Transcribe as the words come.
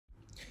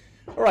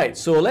Alright,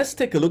 so let's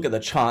take a look at the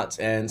charts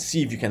and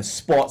see if you can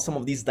spot some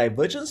of these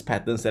divergence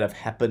patterns that have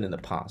happened in the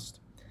past.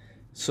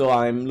 So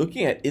I'm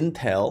looking at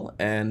Intel,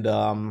 and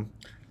I'm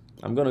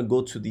going to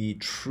go to the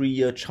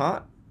 3-year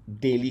chart,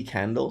 daily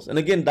candles. And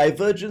again,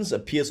 divergence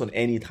appears on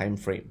any time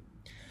frame.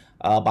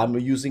 But I'm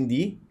using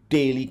the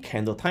daily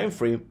candle time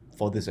frame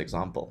for this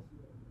example.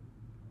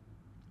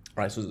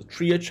 Alright, so it's a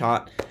 3-year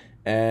chart.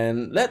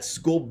 And let's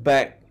go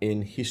back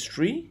in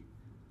history.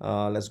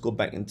 Let's go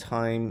back in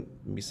time,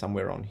 maybe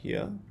somewhere around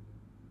here.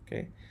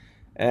 Okay,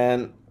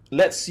 and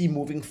let's see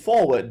moving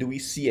forward, do we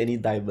see any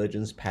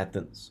divergence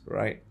patterns,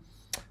 right?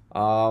 So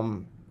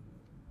I'm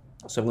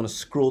going to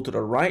scroll to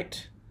the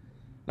right.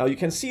 Now you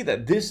can see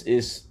that this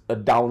is a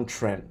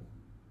downtrend,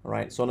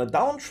 right? So on a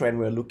downtrend,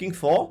 we're looking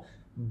for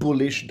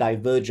bullish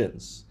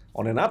divergence.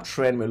 On an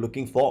uptrend, we're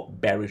looking for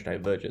bearish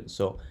divergence.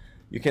 So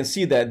you can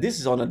see that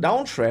this is on a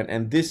downtrend,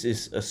 and this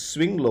is a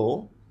swing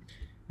low,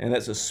 and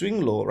that's a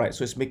swing low, right?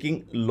 So it's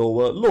making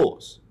lower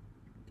lows.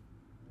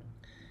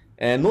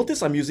 And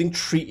notice I'm using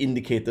 3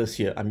 indicators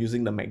here. I'm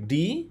using the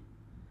MACD,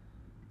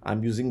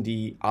 I'm using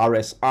the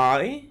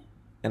RSI,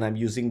 and I'm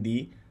using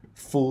the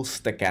full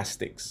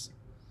stochastics.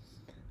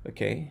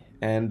 Okay,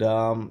 and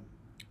I'm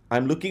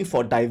looking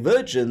for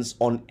divergence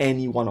on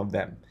any one of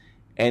them.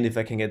 And if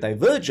I can get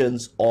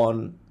divergence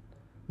on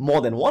more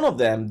than one of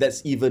them,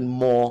 that's even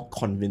more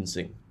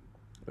convincing.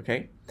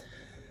 Okay,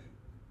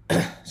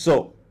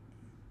 so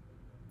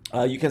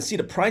you can see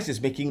the price is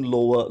making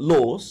lower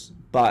lows,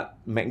 but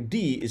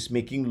MACD is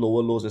making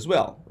lower lows as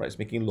well, right? It's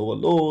making lower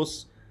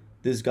lows.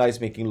 This guy is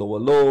making lower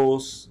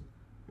lows.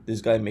 This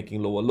guy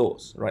making lower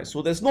lows, right?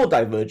 So there's no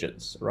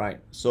divergence,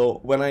 right? So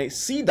when I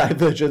see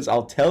divergence,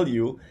 I'll tell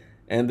you,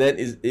 and then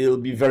it'll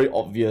be very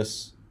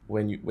obvious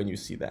when you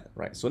see that,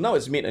 right? So now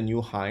it's made a new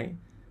high.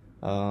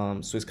 So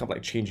it's kind of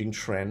like changing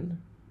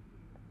trend.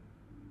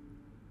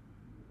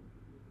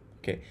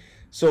 Okay,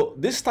 so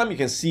this time you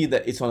can see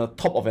that it's on the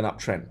top of an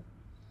uptrend,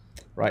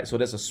 right? So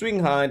there's a swing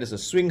high, there's a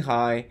swing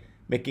high,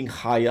 making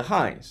higher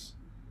highs,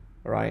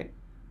 right?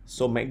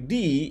 So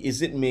MACD,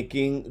 is it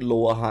making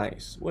lower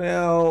highs?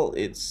 Well,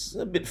 it's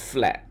a bit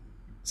flat,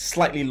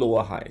 slightly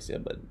lower highs, yeah,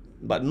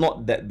 but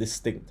not that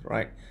distinct,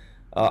 right?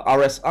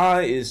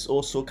 RSI is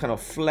also kind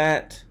of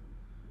flat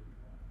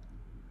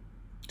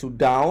to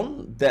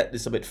down. That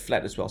is a bit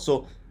flat as well.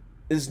 So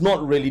it's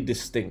not really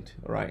distinct,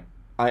 right?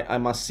 I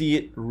must see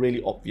it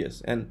really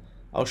obvious, and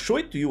I'll show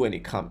it to you when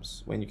it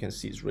comes, when you can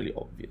see it's really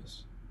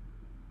obvious.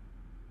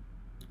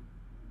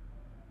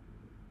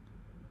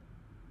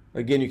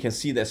 Again, you can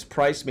see there's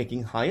price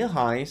making higher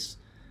highs.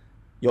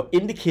 Your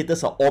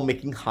indicators are all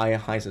making higher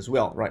highs as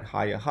well, right?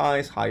 Higher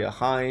highs, higher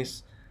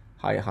highs,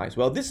 higher highs.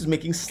 Well, this is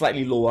making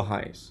slightly lower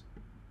highs.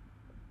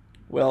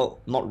 Well,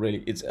 not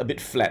really. It's a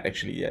bit flat,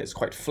 actually. Yeah, it's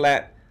quite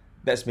flat.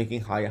 That's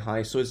making higher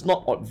highs. So it's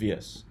not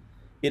obvious.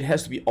 It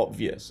has to be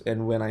obvious.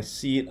 And when I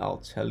see it, I'll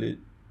tell it.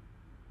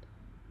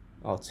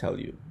 I'll tell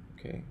you.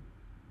 Okay.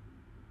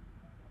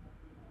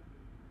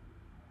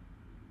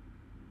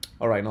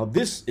 All right, now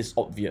this is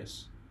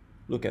obvious.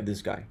 Look at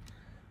this guy.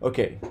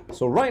 Okay,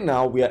 so right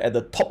now we are at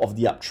the top of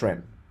the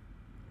uptrend.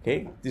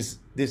 Okay, this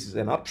is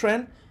an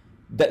uptrend.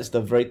 That's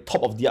the very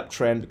top of the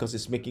uptrend because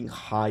it's making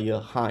higher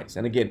highs.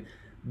 And again,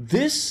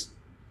 this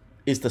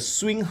is the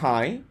swing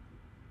high,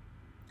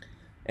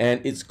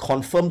 and it's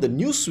confirmed the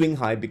new swing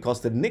high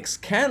because the next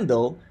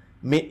candle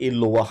made a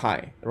lower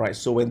high, right?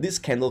 So when this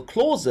candle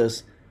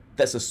closes,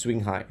 that's a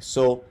swing high.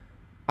 So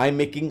I'm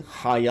making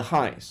higher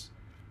highs.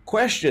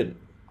 Question,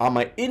 are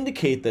my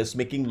indicators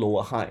making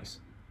lower highs?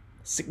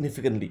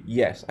 Significantly,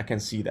 yes, I can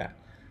see that.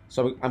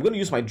 So I'm going to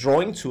use my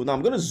drawing tool. Now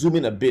I'm going to zoom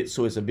in a bit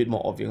so it's a bit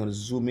more obvious. I'm going to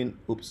zoom in.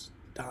 Oops,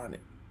 darn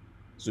it.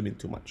 Zoom in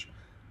too much.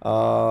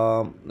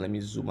 Let me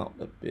zoom out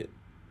a bit.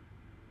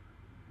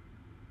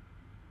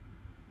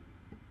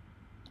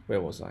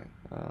 Where was I?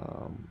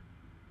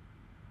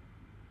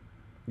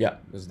 Yeah,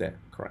 it was there.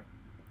 Correct.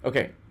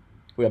 Okay,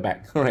 we are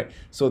back. All right,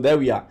 so there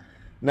we are.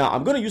 Now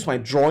I'm going to use my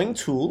drawing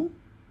tool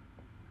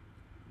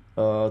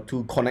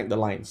to connect the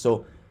line.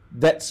 So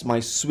that's my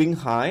swing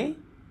high,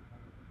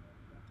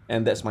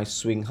 and that's my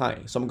swing high.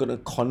 So I'm going to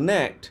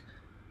connect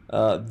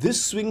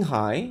this swing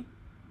high.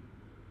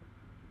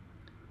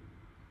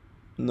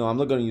 No, I'm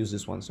not going to use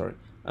this one, sorry.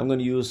 I'm going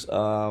to use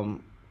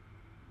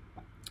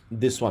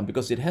this one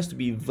because it has to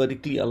be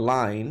vertically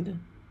aligned.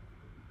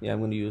 Yeah, I'm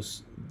going to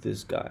use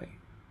this guy.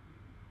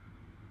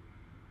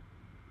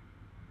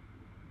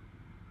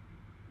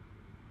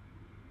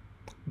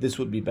 This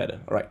would be better.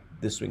 All right,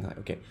 this swing high.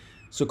 Okay,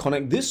 so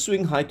connect this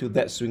swing high to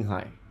that swing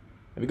high.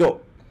 There we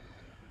go.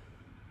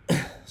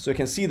 So you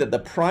can see that the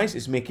price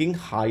is making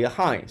higher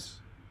highs.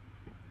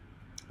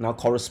 Now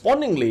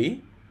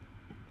correspondingly,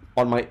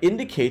 on my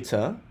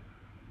indicator,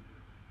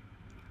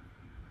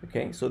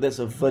 okay, so there's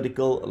a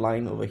vertical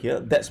line over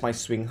here. That's my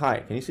swing high.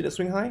 Can you see the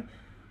swing high?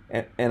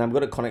 And I'm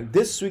going to connect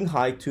this swing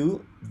high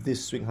to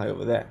this swing high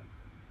over there.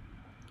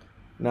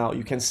 Now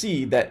you can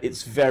see that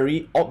it's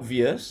very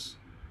obvious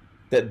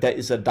that there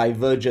is a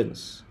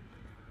divergence,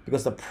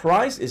 because the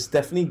price is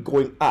definitely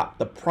going up.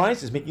 The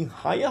price is making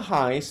higher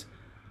highs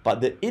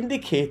but the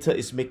indicator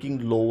is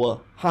making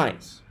lower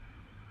highs.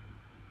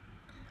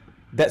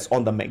 That's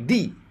on the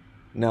MACD.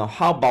 Now,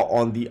 how about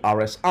on the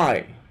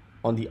RSI?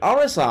 On the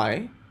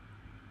RSI,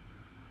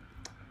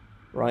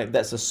 right,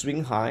 that's a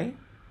swing high,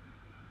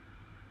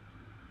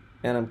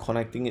 and I'm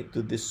connecting it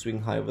to this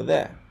swing high over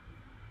there.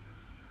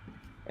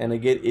 And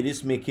again, it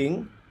is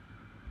making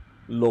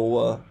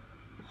lower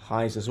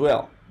highs as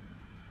well.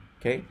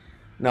 Okay.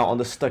 Now on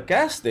the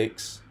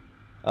stochastics,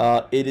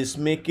 it is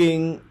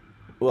making,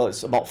 well,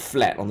 it's about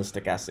flat on the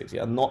stochastics.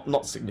 Yeah,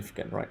 not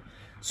significant, right?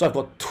 So I've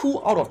got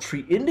 2 out of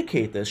 3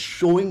 indicators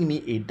showing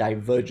me a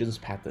divergence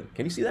pattern.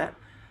 Can you see that?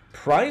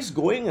 Price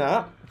going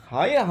up,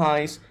 higher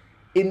highs,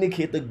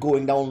 indicator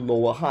going down,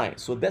 lower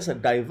highs. So that's a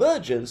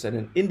divergence and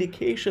an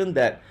indication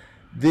that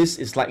this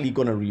is likely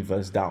going to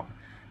reverse down.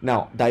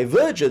 Now,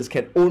 divergence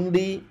can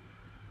only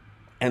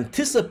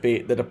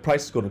anticipate that the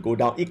price is going to go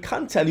down. It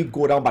can't tell you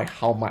go down by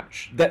how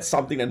much. That's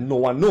something that no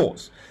one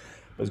knows.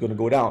 But it's going to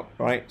go down,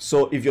 right?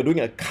 So if you're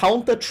doing a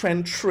counter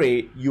trend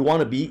trade, you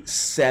want to be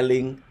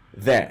selling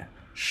there,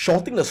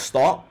 shorting the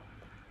stock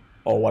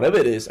or whatever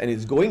it is, and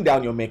it's going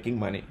down, you're making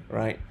money,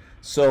 right?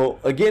 So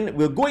again,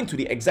 we'll go into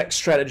the exact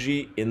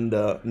strategy in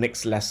the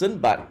next lesson,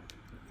 but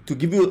to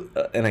give you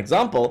an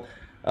example,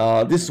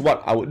 this is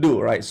what I would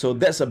do, right? So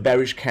that's a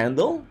bearish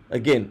candle.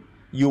 Again,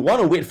 you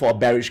want to wait for a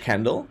bearish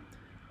candle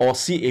or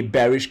see a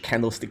bearish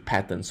candlestick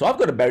pattern. So I've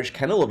got a bearish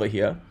candle over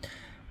here,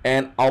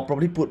 and I'll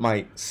probably put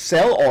my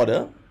sell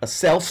order, a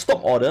sell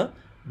stop order,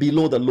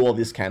 below the low of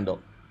this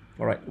candle,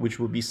 all right, which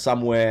would be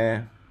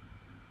somewhere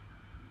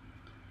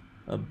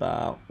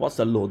about, what's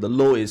the low? The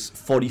low is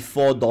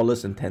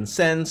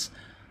 $44.10.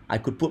 I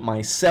could put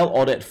my sell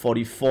order at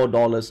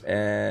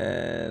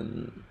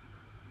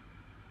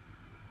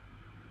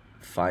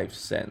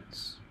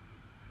 $44.05.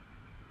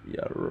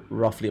 Yeah,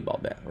 roughly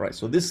about that, right?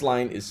 So this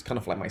line is kind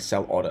of like my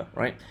sell order,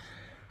 right?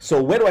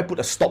 So where do I put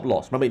a stop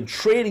loss? Remember, in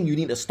trading, you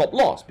need a stop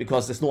loss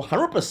because there's no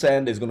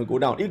 100% that's going to go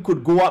down. It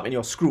could go up and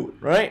you're screwed,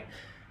 right?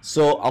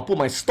 So I'll put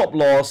my stop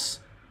loss,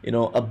 you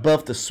know,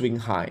 above the swing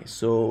high.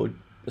 So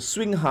the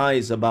swing high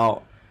is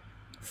about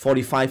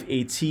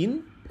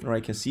 45.18, right?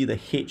 You can see the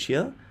H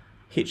here.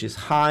 H is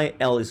high,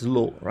 L is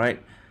low,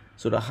 right?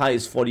 So the high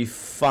is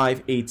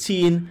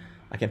 45.18.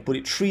 I can put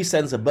it 3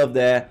 cents above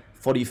there,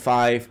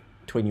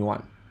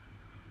 45.21.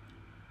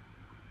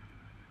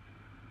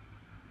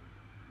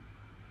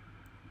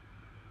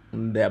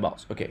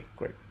 Thereabouts. Okay,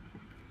 great.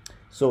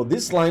 So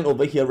this line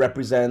over here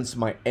represents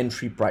my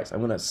entry price. I'm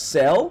going to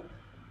sell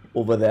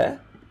over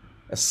there,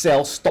 a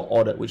sell stop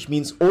order, which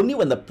means only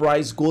when the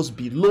price goes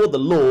below the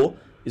low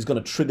is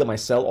going to trigger my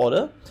sell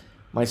order.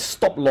 My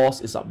stop loss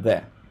is up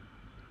there.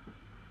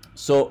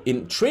 So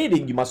in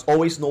trading, you must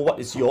always know what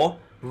is your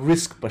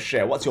risk per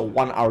share. What's your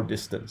 1 hour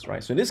distance,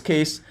 right? So in this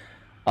case,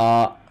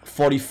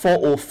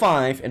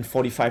 44.05 and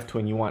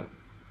 45.21.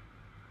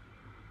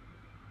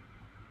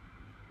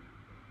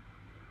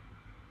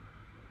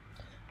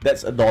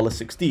 That's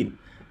 $1.16.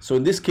 So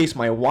in this case,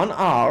 my 1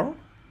 hour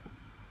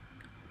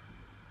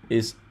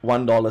is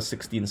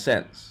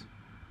 $1.16.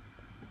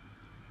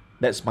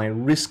 That's my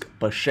risk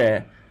per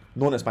share,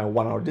 known as my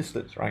 1 hour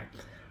distance, right?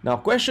 Now,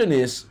 question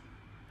is,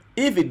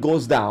 if it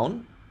goes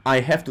down, I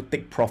have to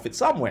take profit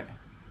somewhere,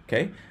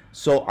 okay?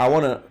 So I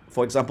want to,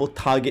 for example,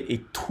 target a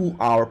 2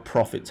 hour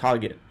profit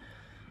target.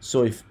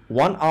 So if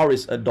 1 hour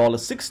is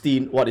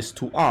 $1.16, what is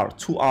 2 hour?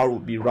 2 hour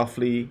would be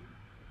roughly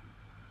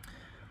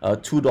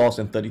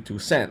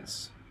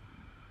 $2.32.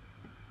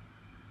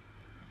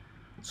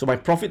 So my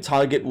profit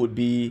target would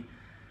be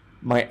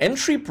my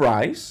entry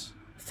price,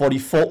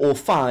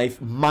 44.05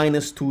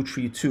 minus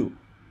 232.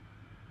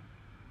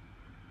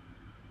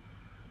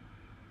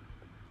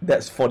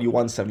 That's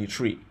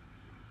 41.73.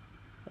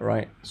 All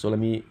right, so let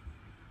me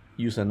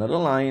use another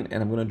line,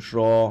 and I'm going to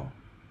draw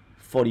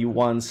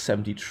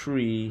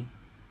 41.73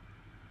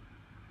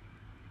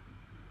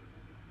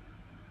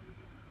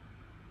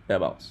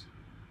 thereabouts.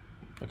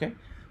 Okay,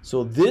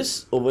 so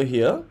this over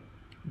here,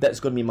 that's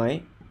going to be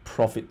my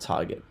profit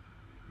target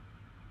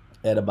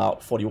at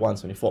about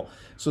 41.74.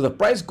 So the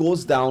price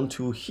goes down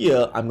to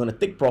here, I'm going to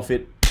take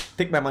profit,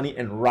 take my money,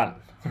 and run.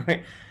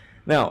 Right?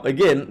 Now,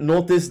 again,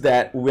 notice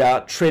that we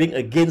are trading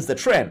against the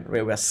trend,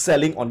 right? We are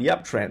selling on the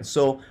uptrend.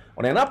 So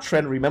on an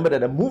uptrend, remember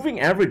that the moving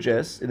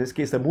averages, in this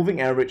case, the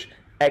moving average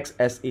acts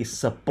as a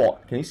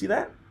support. Can you see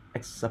that?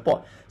 Acts as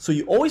support. So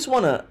you always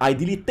want to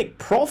ideally take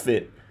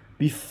profit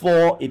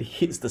before it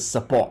hits the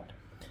support.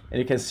 And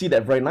you can see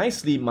that very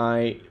nicely,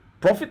 my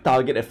profit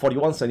target at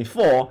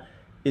 41.74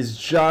 is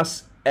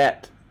just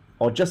at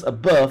or just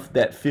above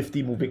that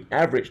 50 moving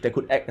average that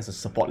could act as a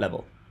support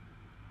level.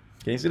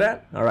 Can you see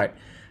that? All right.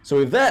 So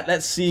with that,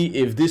 let's see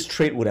if this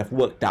trade would have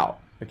worked out.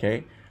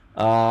 Okay.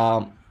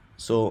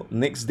 So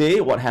next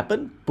day, what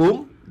happened?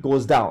 Boom,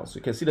 goes down. So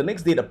you can see the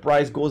next day the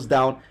price goes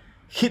down,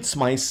 hits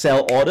my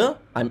sell order.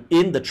 I'm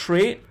in the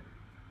trade.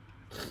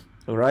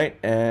 All right,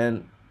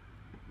 and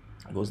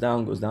goes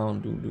down, doom,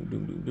 doom, doom,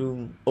 doom,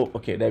 doom. Oh,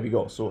 okay, there we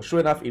go. So sure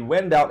enough, it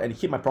went down and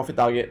hit my profit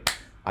target.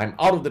 I'm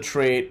out of the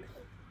trade,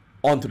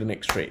 on to the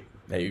next trade.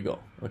 There you go.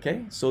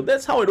 Okay, so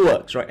that's how it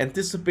works, right?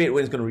 Anticipate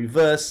when it's going to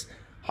reverse,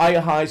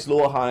 higher highs,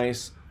 lower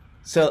highs,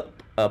 sell,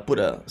 put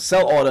a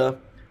sell order,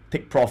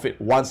 take profit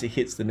once it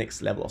hits the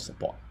next level of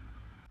support.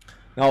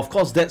 Now, of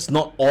course, that's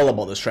not all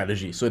about the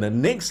strategy. So in the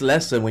next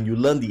lesson, when you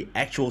learn the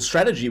actual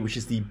strategy, which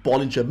is the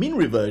Bollinger Mean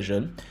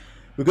Reversion,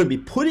 we're going to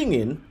be putting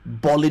in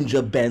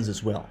Bollinger Bands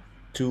as well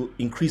to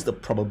increase the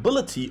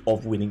probability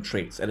of winning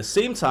trades. At the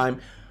same time,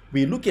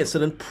 we look at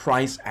certain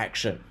price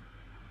action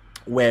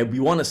where we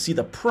want to see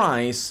the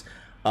price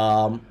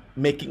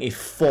making a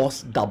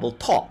forced double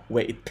top,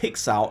 where it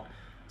takes out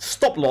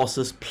stop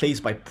losses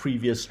placed by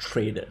previous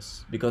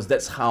traders, because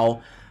that's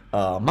how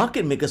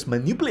market makers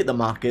manipulate the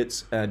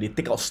markets. They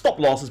take out stop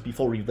losses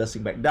before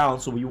reversing back down.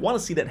 So we want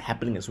to see that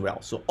happening as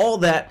well. So all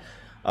that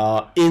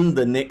in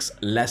the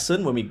next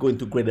lesson when we go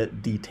into greater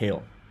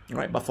detail. All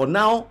right, but for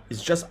now,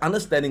 it's just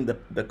understanding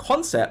the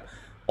concept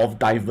of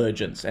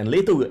divergence, and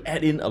later we'll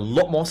add in a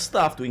lot more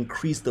stuff to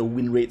increase the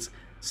win rates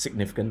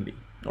significantly.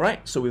 All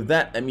right, so with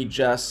that, let me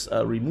just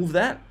remove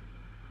that.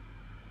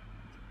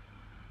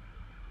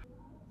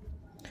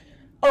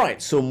 All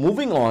right, so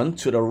moving on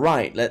to the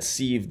right, let's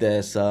see if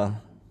there's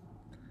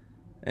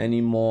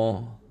any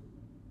more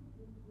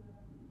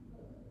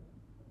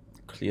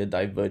clear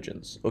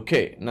divergence.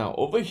 Okay, now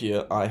over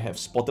here, I have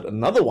spotted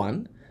another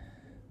one.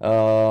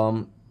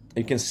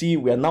 You can see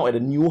we are now at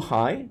a new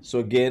high. So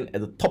again,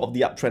 at the top of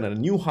the uptrend at a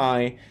new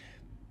high,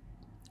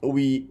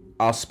 we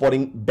are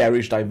spotting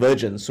bearish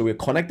divergence. So we're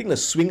connecting the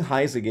swing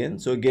highs again.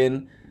 So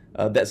again,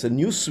 that's a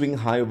new swing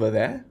high over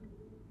there.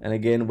 And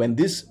again, when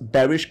this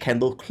bearish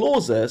candle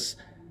closes,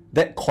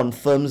 that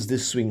confirms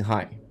this swing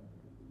high.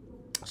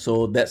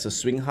 So that's a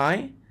swing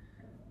high.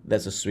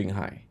 That's a swing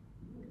high.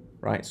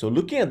 Right? So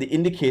looking at the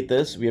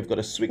indicators, we have got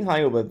a swing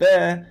high over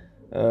there.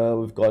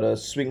 We've got a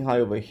swing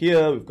high over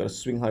here. We've got a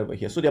swing high over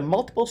here. So there are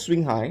multiple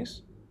swing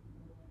highs,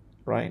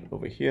 right?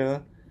 Over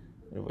here,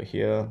 over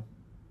here,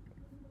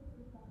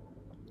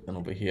 and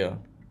over here,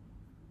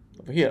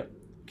 over here.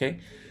 Okay.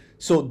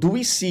 So do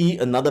we see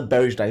another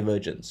bearish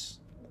divergence?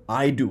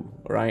 I do,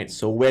 right?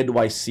 So where do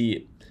I see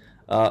it?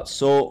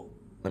 So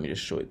let me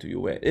just show it to you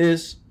where it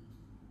is.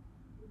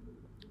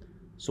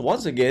 So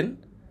once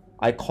again,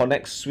 I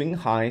connect swing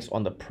highs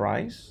on the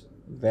price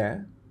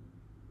there.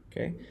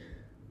 Okay.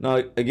 Now,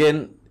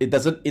 again, it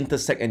doesn't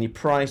intersect any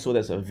price, so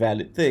that's a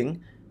valid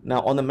thing.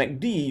 Now, on the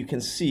MACD, you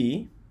can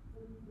see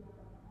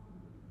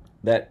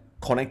that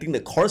connecting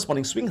the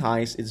corresponding swing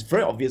highs, it's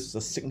very obvious it's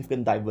a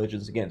significant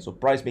divergence again. So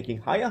price making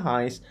higher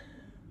highs,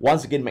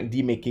 once again,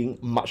 MACD making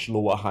much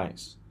lower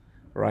highs,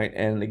 right?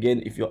 And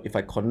again, if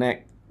I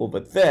connect over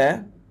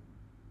there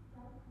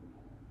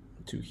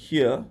to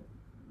here,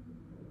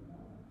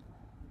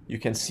 you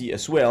can see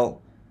as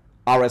well,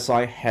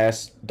 RSI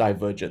has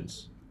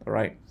divergence, all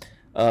right?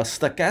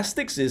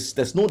 Stochastics is,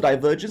 there's no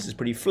divergence, it's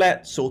pretty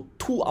flat. So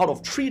 2 out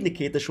of 3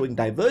 indicators showing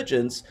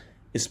divergence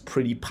is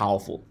pretty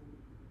powerful.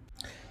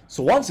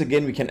 So once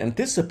again, we can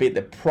anticipate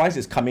that price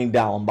is coming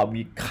down, but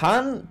we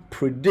can't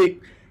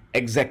predict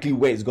exactly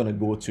where it's going to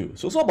go to.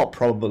 So it's all about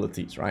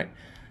probabilities, right?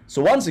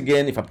 So once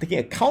again, if I'm taking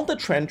a counter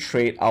trend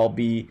trade, I'll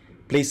be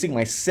placing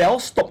my sell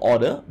stop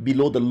order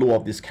below the low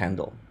of this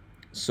candle.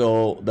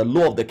 So the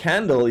low of the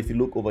candle, if you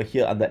look over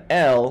here under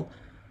L,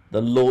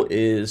 the low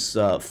is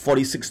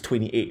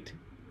 46.28.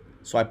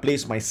 So I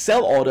place my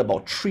sell order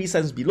about 3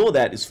 cents below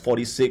that is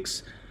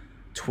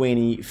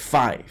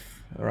 46.25.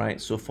 All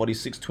right, so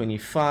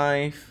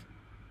 46.25,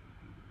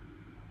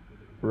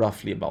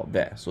 roughly about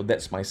there. So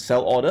that's my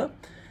sell order.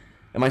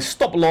 And my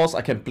stop loss,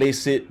 I can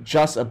place it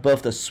just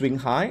above the swing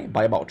high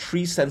by about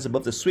 3 cents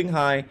above the swing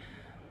high.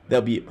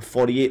 That'll be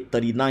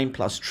 48.39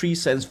 plus 3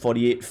 cents,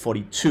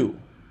 48.42.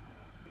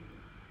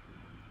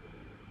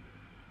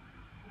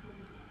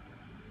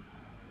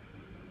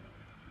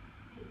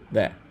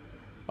 There.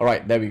 All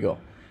right, there we go.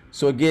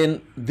 So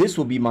again, this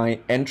will be my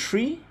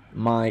entry,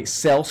 my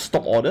sell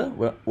stop order,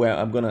 where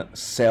I'm going to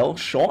sell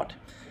short.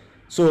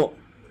 So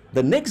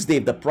the next day,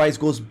 if the price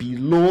goes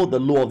below the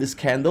low of this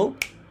candle,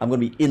 I'm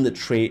going to be in the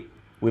trade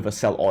with a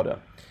sell order.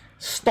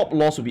 Stop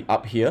loss will be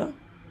up here,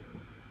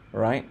 all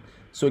right?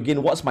 So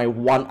again, what's my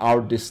 1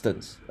 hour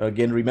distance?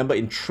 Again, remember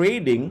in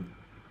trading,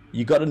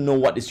 you got to know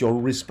what is your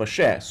risk per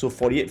share. So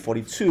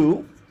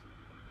 48.42,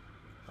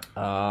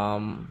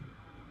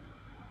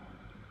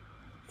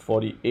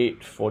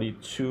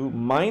 48.42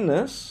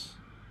 minus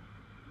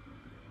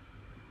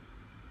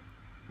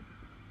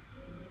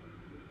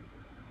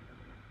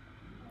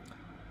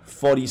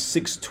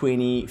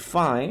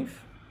 46.25,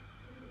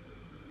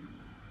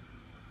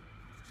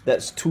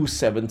 that's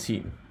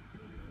 $2.17,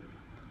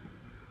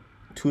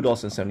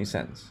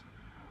 $2.70.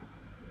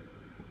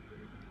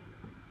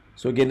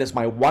 So again, that's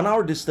my 1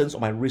 hour distance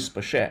or my risk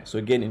per share. So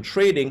again, in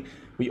trading,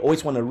 we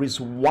always want to risk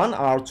 1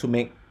 hour to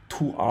make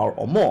 2 hour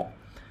or more.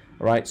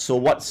 All right, so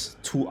what's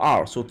 2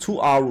 hour? So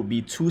 2 hour would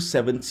be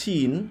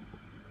 217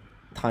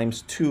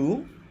 times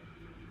 2,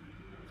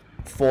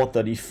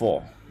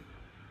 434.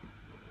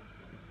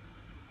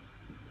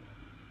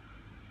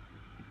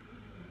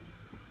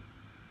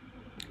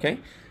 Okay,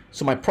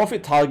 so my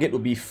profit target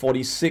would be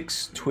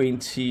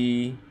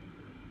 46.25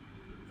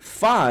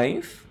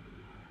 5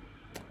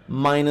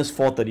 minus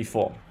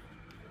 434.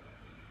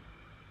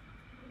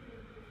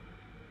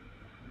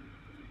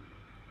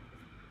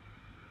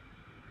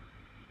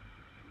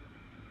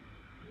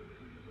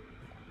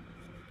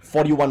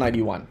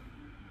 41.91.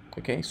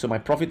 Okay, so my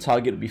profit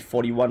target would be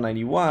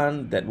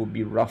 41.91. That would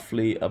be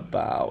roughly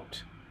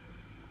about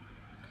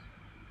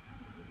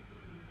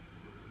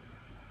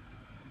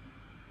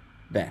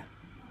there.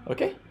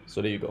 Okay,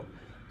 so there you go.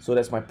 So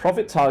that's my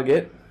profit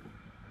target,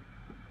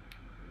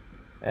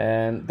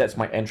 and that's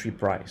my entry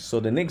price. So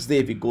the next day,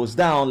 if it goes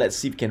down, let's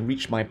see if it can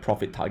reach my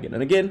profit target.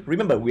 And again,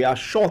 remember, we are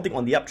shorting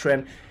on the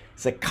uptrend.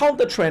 It's a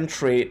counter trend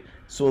trade,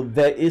 so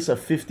there is a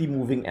 50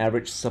 moving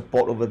average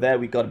support over there.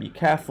 We got to be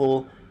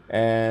careful,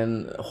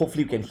 and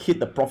hopefully you can hit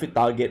the profit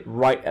target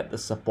right at the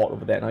support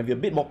over there. Now, if you're a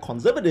bit more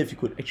conservative, you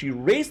could actually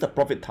raise the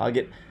profit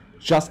target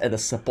just at the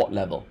support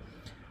level.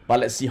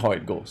 But let's see how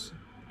it goes.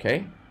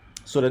 Okay,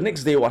 so the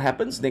next day, what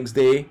happens? Next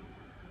day,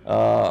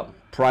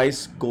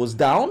 price goes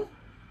down,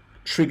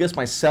 triggers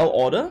my sell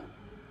order.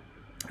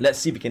 Let's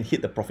see if we can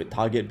hit the profit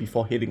target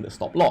before hitting the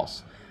stop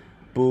loss.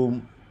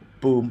 Boom,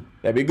 boom,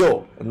 there we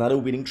go. Another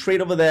winning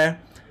trade over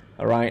there.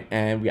 All right,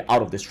 and we're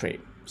out of this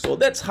trade. So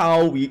that's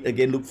how we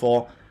again look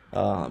for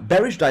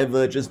bearish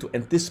divergence to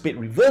anticipate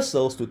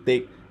reversals to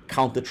take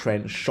counter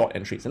trend short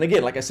entries. And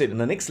again, like I said, in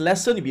the next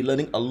lesson, you'll be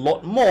learning a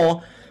lot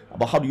more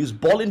about how to use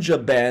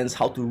Bollinger Bands,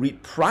 how to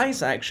read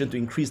price action to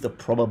increase the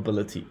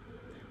probability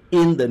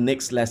in the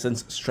next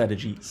lesson's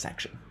strategy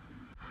section.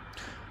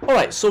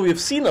 Alright, so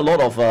we've seen a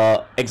lot of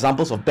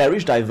examples of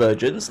bearish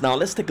divergence. Now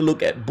let's take a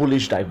look at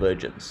bullish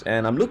divergence.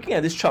 And I'm looking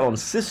at this chart on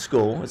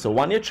Cisco. It's a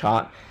one-year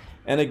chart.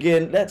 And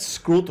again, let's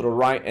scroll to the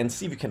right and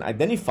see if we can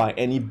identify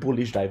any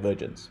bullish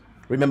divergence.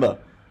 Remember,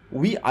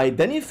 we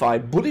identify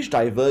bullish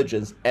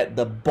divergence at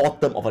the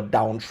bottom of a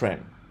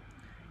downtrend,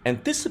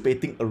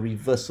 anticipating a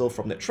reversal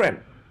from the trend.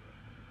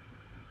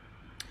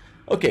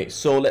 Okay,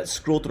 so let's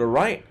scroll to the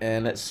right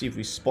and let's see if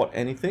we spot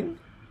anything.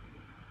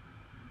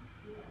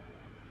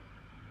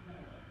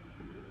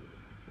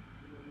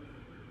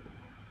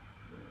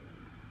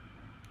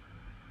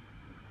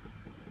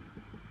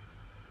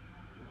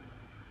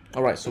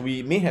 All right, so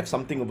we may have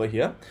something over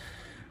here.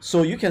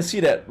 So you can see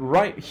that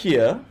right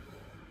here,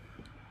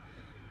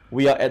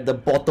 we are at the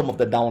bottom of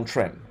the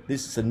downtrend.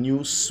 This is a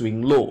new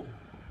swing low.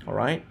 All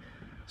right,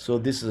 so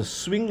this is a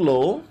swing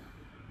low,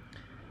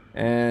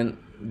 and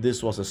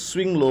this was a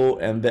swing low,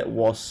 and that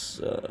was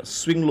a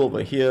swing low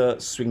over here,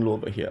 swing low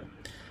over here.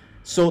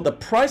 So the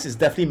price is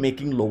definitely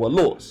making lower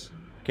lows.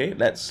 Okay,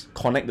 let's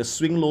connect the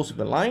swing lows with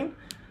the line.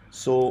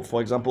 So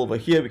for example, over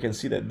here, we can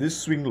see that this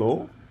swing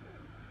low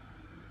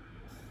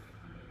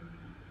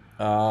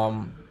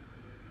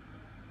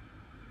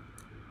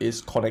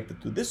is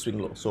connected to this swing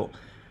low. So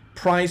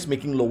price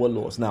making lower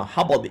lows. Now,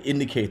 how about the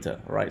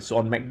indicator, right? So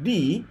on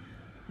MACD,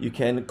 you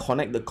can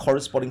connect the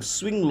corresponding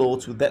swing low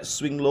to that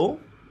swing low.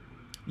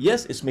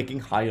 Yes, it's making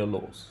higher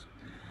lows.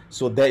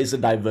 So there is a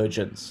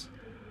divergence.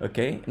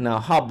 Okay, now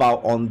how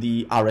about on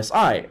the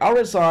RSI?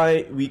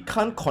 RSI, we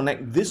can't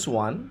connect this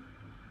one.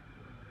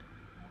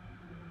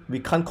 We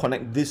can't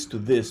connect this to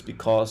this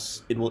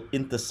because it will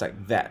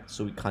intersect that.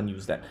 So we can't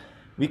use that.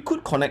 We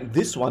could connect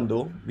this one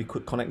though. We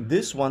could connect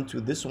this one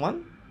to this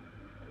one.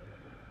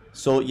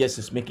 So yes,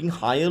 it's making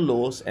higher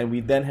lows, and we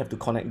then have to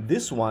connect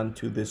this one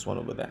to this one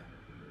over there.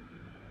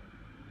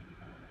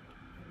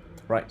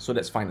 Right, so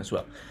that's fine as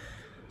well.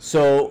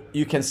 So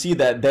you can see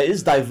that there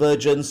is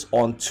divergence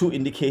on two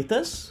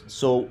indicators.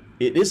 So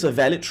it is a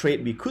valid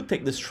trade. We could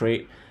take this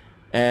trade.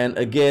 And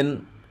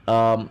again,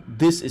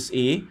 this is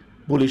a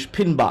bullish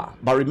pin bar.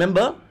 But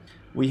remember,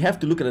 we have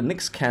to look at the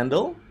next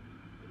candle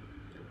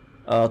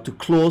to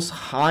close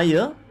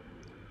higher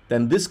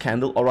than this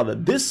candle, or rather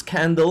this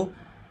candle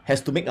has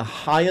to make a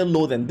higher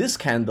low than this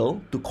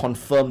candle to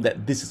confirm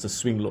that this is a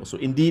swing low. So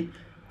indeed,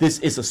 this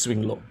is a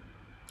swing low.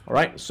 All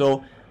right,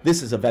 so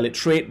this is a valid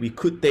trade. We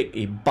could take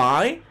a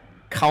buy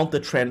counter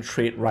trend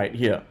trade right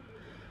here.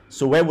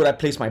 So where would I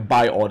place my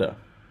buy order?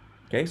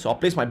 Okay, so I'll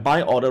place my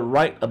buy order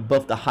right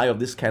above the high of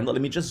this candle.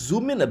 Let me just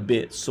zoom in a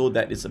bit so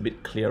that it's a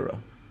bit clearer.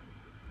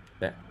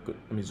 There, good.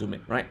 Let me zoom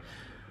in, right?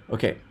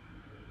 Okay,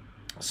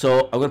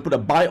 so I'm going to put a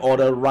buy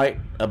order right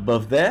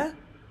above there.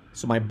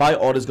 So my buy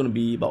order is going to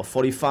be about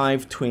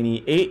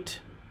 45.28,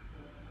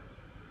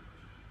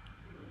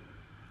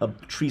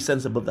 3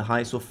 cents above the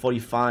high. So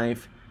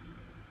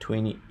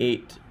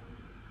 45.28,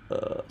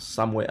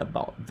 somewhere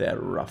about there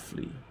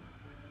roughly.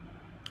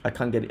 I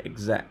can't get it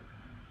exact.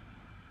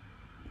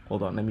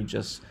 Hold on, let me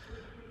just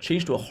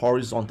change to a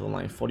horizontal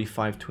line.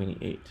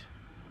 45.28.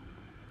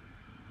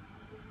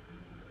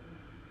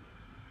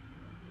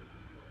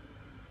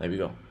 There we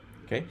go.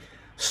 Okay.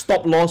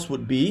 Stop loss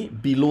would be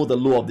below the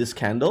low of this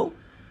candle.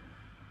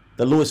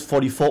 The low is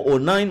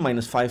 44.09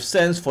 minus 5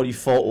 cents,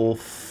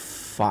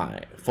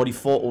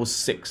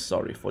 44.06,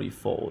 sorry,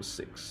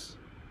 44.06.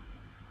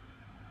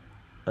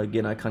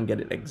 Again, I can't get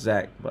it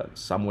exact, but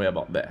somewhere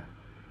about there.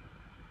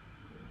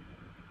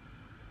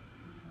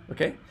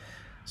 Okay,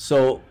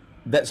 so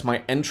that's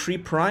my entry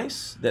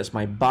price, that's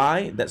my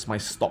buy, that's my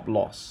stop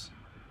loss.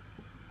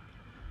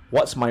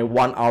 What's my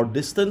 1 hour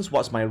distance?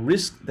 What's my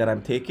risk that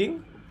I'm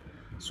taking?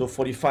 So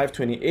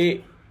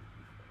 45.28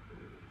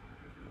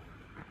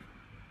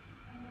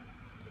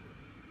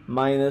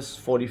 minus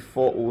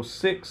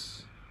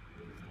 44.06.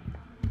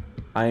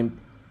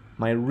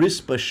 My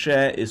risk per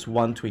share is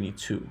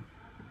 122.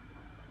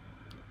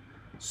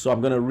 So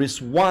I'm going to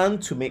risk 1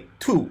 to make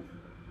 2.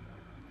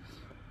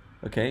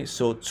 Okay,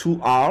 so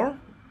 2R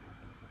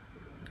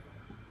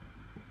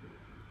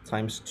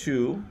times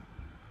 2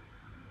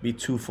 be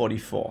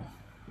 244.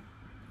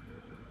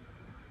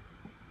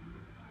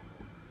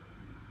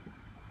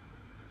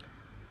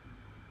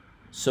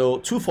 So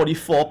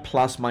 244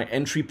 plus my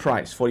entry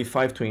price,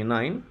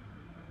 45.29,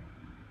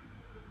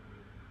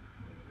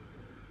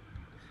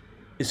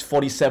 is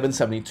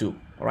 47.72.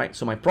 All right,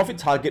 so my profit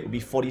target would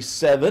be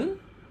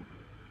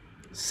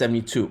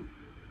 47.72,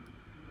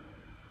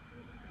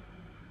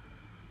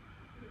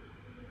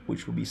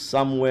 which will be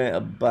somewhere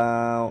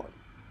about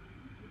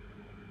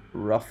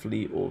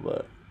roughly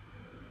over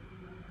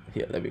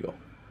here. There we go.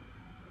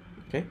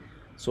 Okay,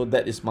 so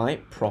that is my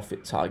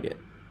profit target.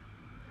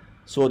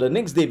 So the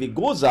next day, if it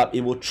goes up,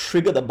 it will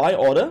trigger the buy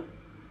order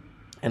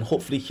and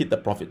hopefully hit the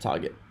profit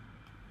target.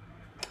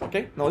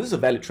 Okay, now this is a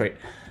valid trade,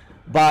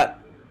 but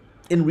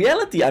in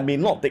reality, I may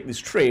not take this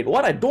trade.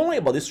 What I don't like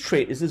about this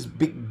trade is this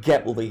big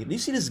gap over here. Do you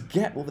see this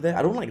gap over there?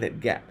 I don't like that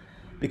gap,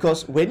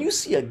 because when you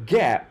see a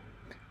gap,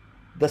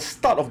 the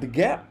start of the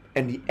gap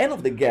and the end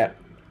of the gap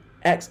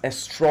acts as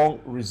strong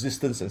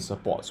resistance and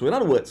support. So in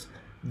other words,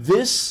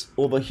 this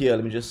over here,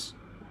 let me just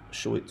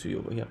show it to you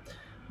over here.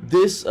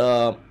 This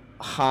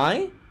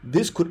high,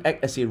 this could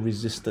act as a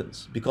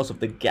resistance because of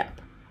the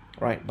gap,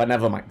 right? But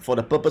never mind. For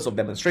the purpose of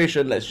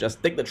demonstration, let's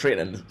just take the trade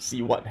and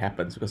see what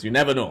happens, because you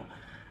never know.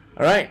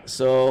 All right,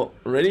 so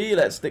ready?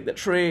 Let's take the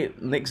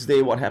trade. Next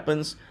day, what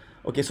happens?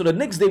 Okay, so the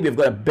next day we've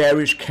got a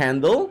bearish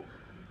candle.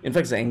 In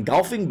fact, it's an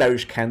engulfing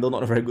bearish candle,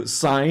 not a very good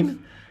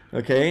sign.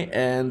 Okay,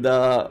 and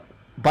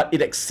but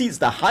it exceeds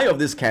the high of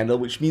this candle,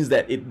 which means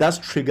that it does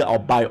trigger our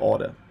buy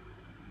order.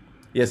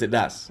 Yes, it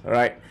does. All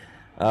right.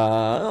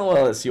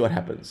 Well, let's see what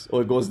happens. Oh,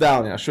 it goes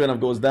down. Yeah, sure enough,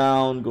 goes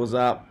down, goes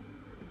up.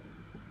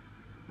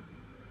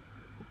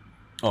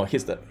 Oh,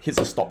 hits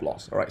the stop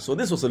loss. All right. So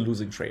this was a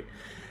losing trade.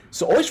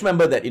 So always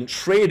remember that in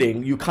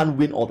trading, you can't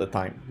win all the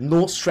time.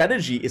 No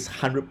strategy is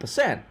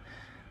 100%,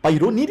 but you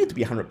don't need it to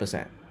be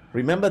 100%.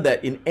 Remember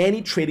that in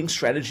any trading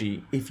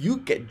strategy, if you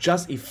get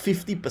just a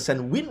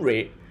 50% win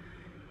rate,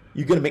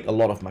 you're going to make a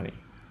lot of money.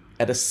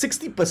 At a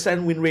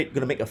 60% win rate, you're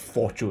going to make a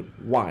fortune.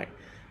 Why?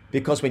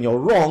 Because when you're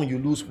wrong, you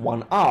lose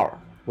 1 hour.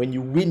 When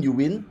you win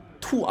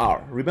 2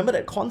 hours. Remember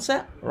that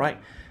concept, right?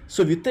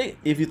 So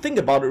if you think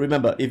about it,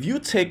 remember, if you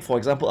take, for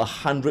example,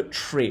 100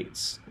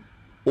 trades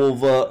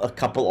over a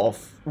couple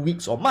of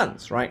weeks or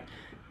months, right?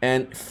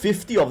 And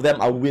 50 of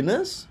them are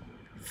winners,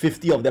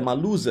 50 of them are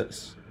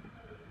losers.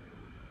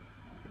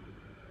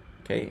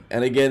 Okay,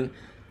 and again,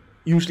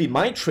 usually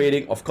my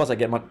trading, of course, I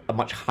get a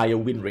much higher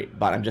win rate,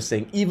 but I'm just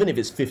saying, even if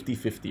it's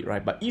 50-50,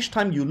 right? But each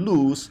time you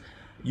lose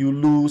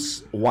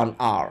 1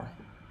 hour.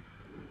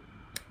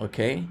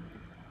 Okay,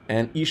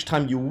 and each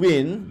time you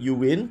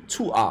win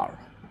 2 hours.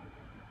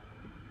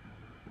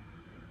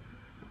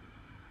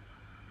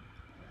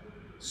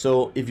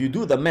 So if you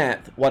do the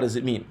math, what does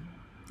it mean?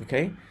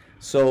 Okay,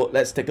 so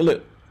let's take a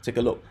look.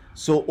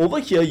 So over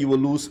here, you will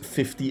lose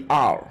 50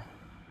 hours.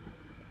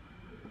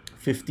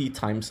 50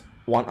 times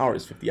 1 hour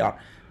is 50 hours.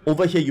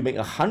 Over here, you make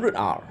 100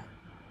 hours.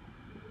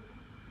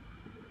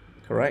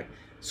 Correct?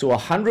 So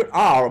 100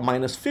 hours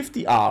minus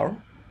 50 hours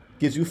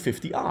gives you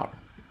 50 hours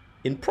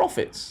in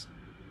profits.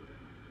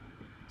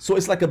 So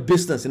it's like a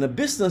business. In a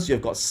business,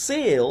 you've got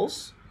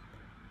sales,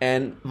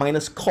 and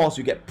minus cost,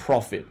 you get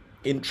profit.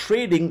 In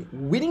trading,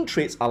 winning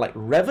trades are like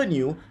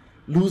revenue,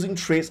 losing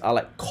trades are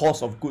like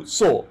cost of goods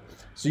sold.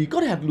 So you got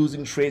to have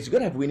losing trades, you got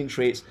to have winning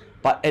trades,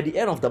 but at the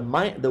end of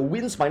the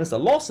wins minus the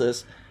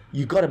losses,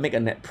 you got to make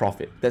a net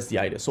profit. That's the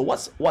idea. So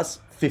what's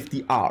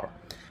 50R?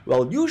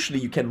 Well, usually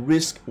you can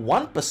risk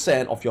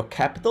 1% of your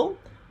capital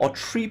or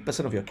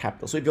 3% of your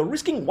capital. So if you're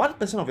risking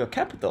 1% of your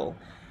capital,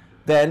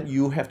 then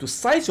you have to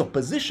size your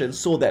position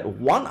so that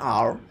 1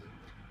 hour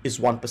is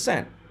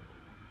 1%.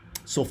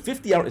 So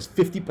 50R is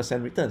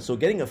 50% return. So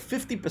getting a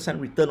 50%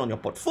 return on your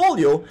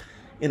portfolio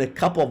in a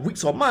couple of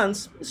weeks or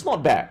months is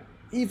not bad,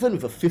 even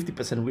with a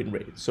 50% win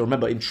rate. So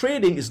remember, in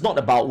trading, it's not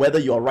about whether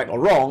you're right or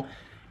wrong.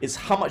 It's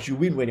how much you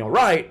win when you're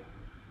right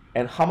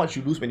and how much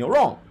you lose when you're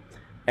wrong.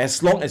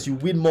 As long as you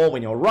win more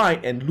when you're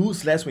right and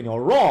lose less when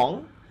you're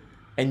wrong,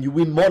 and you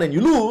win more than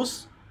you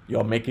lose,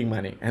 you're making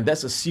money. And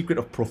that's the secret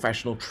of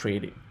professional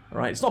trading. All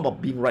right, it's not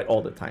about being right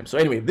all the time. So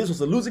anyway, this was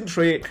a losing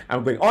trade.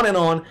 I'm going on and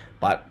on,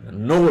 but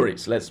no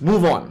worries. Let's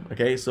move on.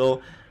 Okay, so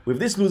with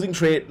this losing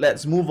trade,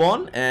 let's move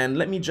on, and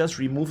let me just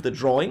remove the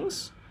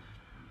drawings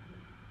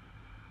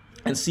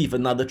and see if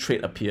another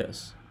trade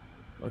appears.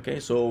 Okay,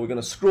 so we're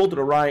gonna scroll to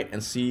the right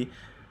and see,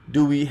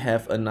 do we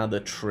have another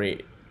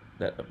trade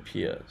that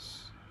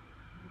appears?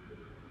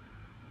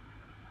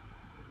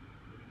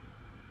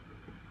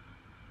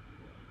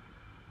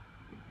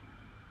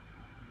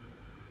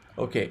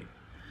 Okay,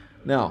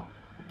 now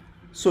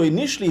So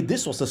initially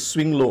this was a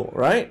swing low,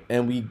 right?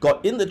 And we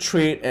got in the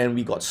trade and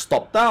we got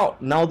stopped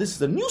out. Now this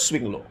is a new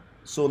swing low.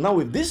 So now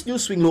with this new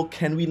swing low,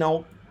 can we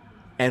now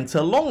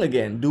enter long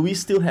again? Do we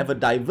still have a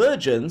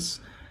divergence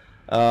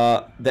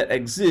that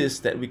exists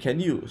that we can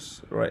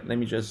use? All right, let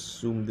me just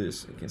zoom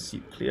this. You can see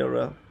it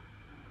clearer.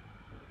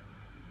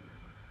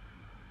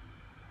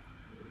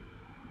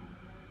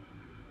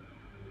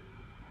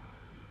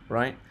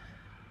 Right?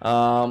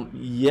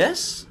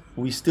 Yes,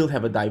 we still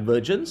have a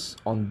divergence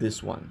on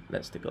this one.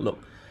 Let's take a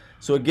look.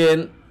 So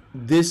again,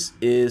 this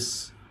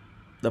is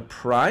the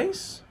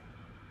price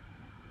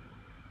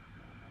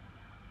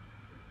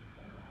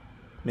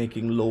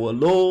making lower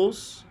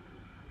lows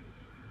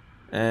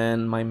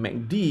and my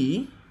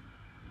MACD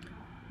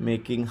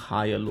making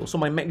higher lows. So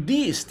my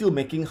MACD is still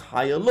making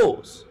higher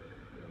lows.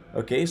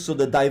 Okay, so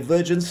the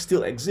divergence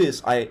still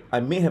exists. I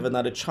may have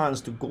another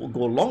chance to go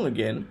long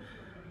again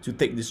to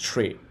take this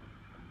trade.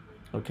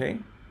 Okay,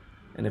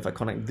 and if I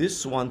connect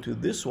this one to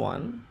this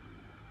one,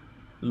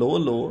 lower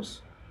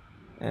lows,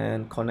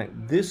 and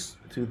connect this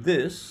to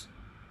this,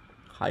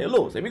 higher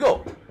lows. There we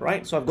go,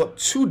 right? So I've got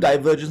two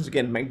divergences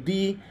again,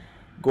 MACD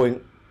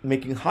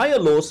making higher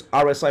lows,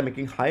 RSI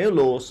making higher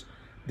lows.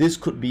 This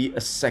could be a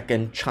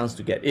second chance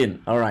to get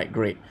in. All right,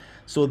 great.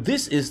 So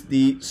this is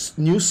the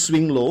new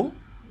swing low.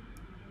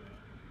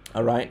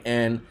 All right,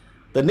 and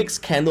the next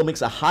candle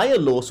makes a higher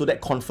low, so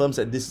that confirms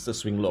that this is a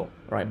swing low,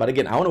 right? But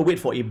again, I want to wait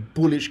for a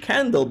bullish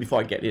candle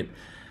before I get in.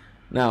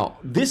 Now,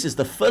 this is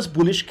the first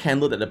bullish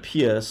candle that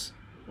appears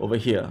over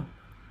here.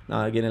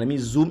 Now, again, let me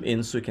zoom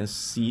in so you can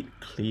see it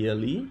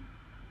clearly.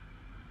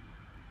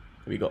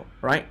 Here we go,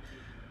 right?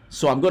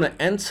 So I'm going to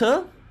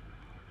enter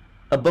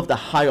above the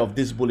high of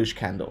this bullish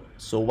candle.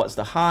 So what's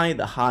the high?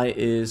 The high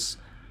is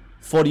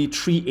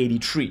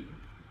 43.83,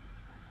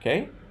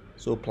 okay?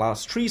 So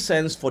plus 3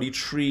 cents,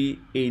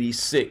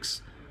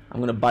 43.86.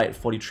 I'm going to buy at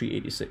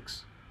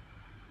 43.86.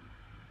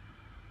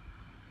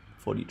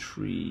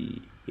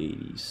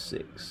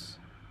 43.86.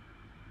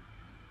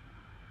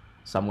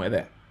 Somewhere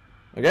there.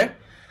 Okay?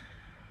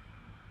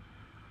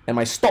 And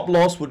my stop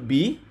loss would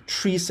be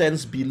 3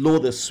 cents below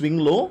the swing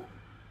low.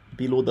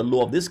 Below the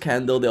low of this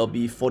candle, there'll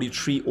be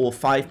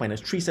 43.05 minus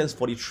 3 cents,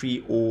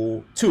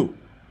 43.02.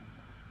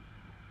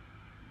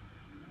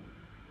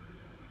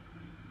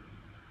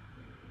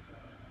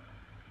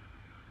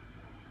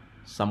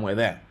 Somewhere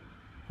there.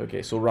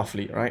 Okay, so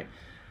roughly, right?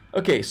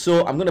 Okay,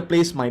 so I'm going to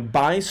place my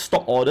buy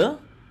stop order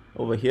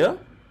over here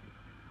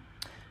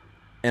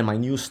and my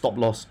new stop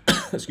loss,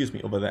 excuse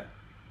me, over there.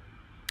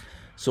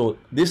 So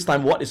this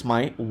time, what is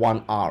my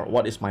 1R?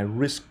 What is my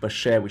risk per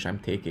share which I'm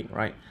taking,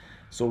 right?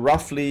 So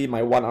roughly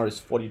my 1R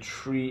is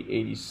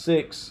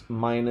 43.86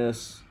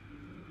 minus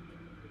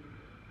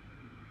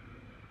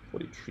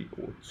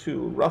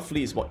 43.02.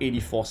 Roughly is about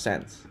 84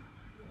 cents.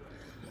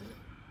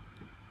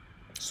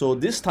 So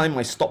this time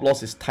my stop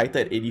loss is tighter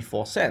at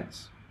 84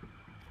 cents.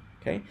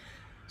 Okay,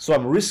 so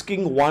I'm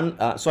risking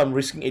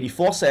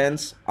 84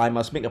 cents. I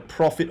must make a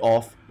profit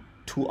of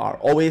 2R.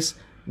 Always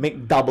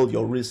make double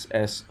your risk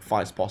as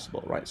far as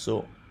possible, right?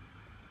 So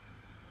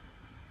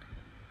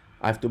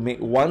I have to make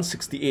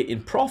 168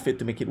 in profit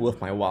to make it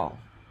worth my while.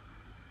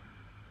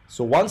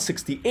 So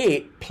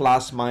 168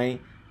 plus my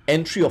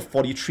entry of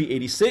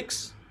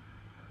 43.86.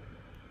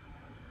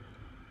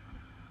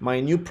 My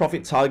new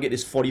profit target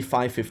is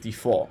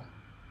 45.54.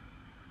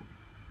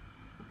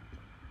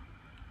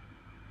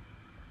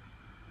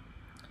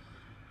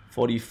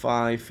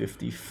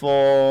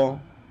 45.54.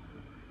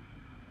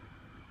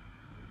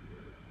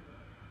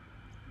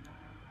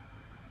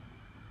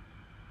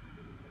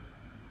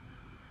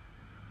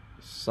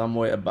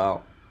 Somewhere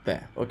about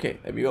there. Okay,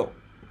 there we go.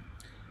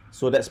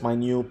 So that's my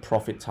new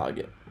profit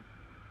target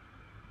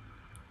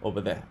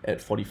over there at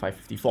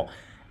 45.54.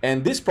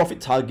 And this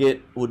profit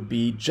target would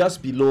be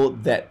just below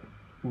that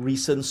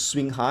recent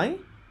swing high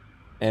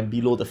and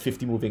below the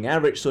 50 moving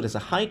average. So there's a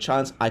high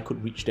chance I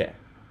could reach there.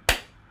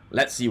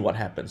 Let's see what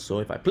happens. So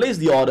if I place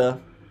the order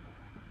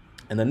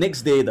and the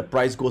next day the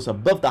price goes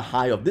above the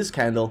high of this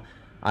candle,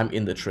 I'm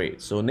in the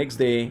trade. So next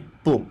day,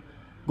 boom,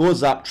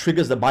 goes up,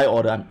 triggers the buy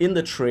order, I'm in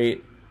the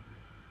trade.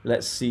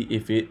 Let's see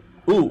if it,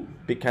 ooh,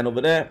 big candle over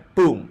there,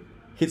 boom,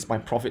 hits my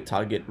profit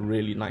target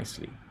really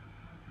nicely.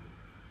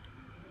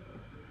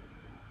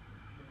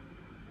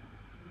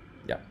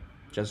 Yeah,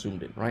 just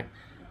zoomed in, right?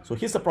 So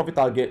here's the profit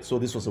target. So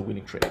this was a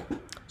winning trade.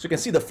 So you can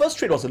see the first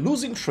trade was a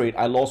losing trade.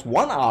 I lost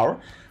 1R.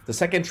 The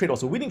second trade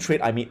was a winning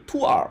trade. I made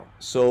 2R.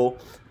 So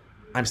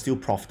I'm still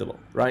profitable,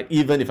 right?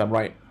 Even if I'm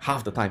right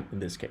half the time in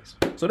this case.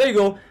 So there you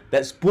go.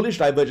 That's bullish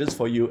divergence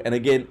for you. And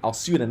again, I'll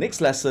see you in the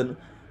next lesson.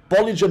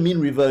 Bollinger Mean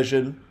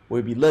Reversion.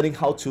 We'll be learning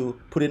how to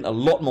put in a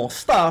lot more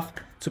stuff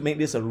to make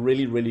this a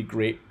really, really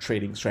great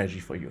trading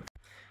strategy for you.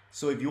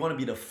 So if you want to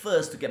be the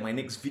first to get my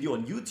next video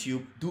on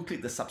YouTube, do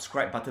click the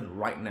subscribe button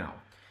right now.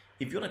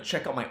 If you want to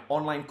check out my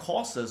online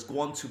courses, go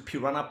on to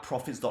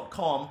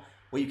piranhaprofits.com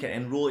where you can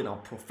enroll in our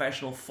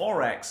professional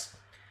forex,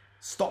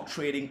 stock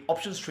trading,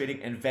 options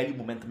trading, and value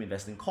momentum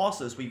investing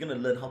courses where you're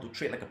going to learn how to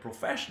trade like a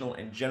professional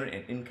and generate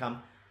an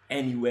income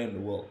anywhere in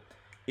the world.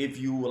 If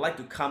you would like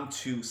to come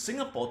to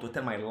Singapore to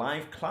attend my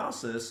live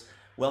classes,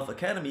 Wealth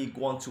Academy,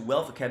 go on to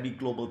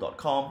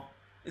wealthacademyglobal.com.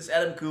 It's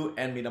Adam Khoo,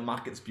 and may the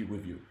markets be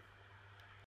with you.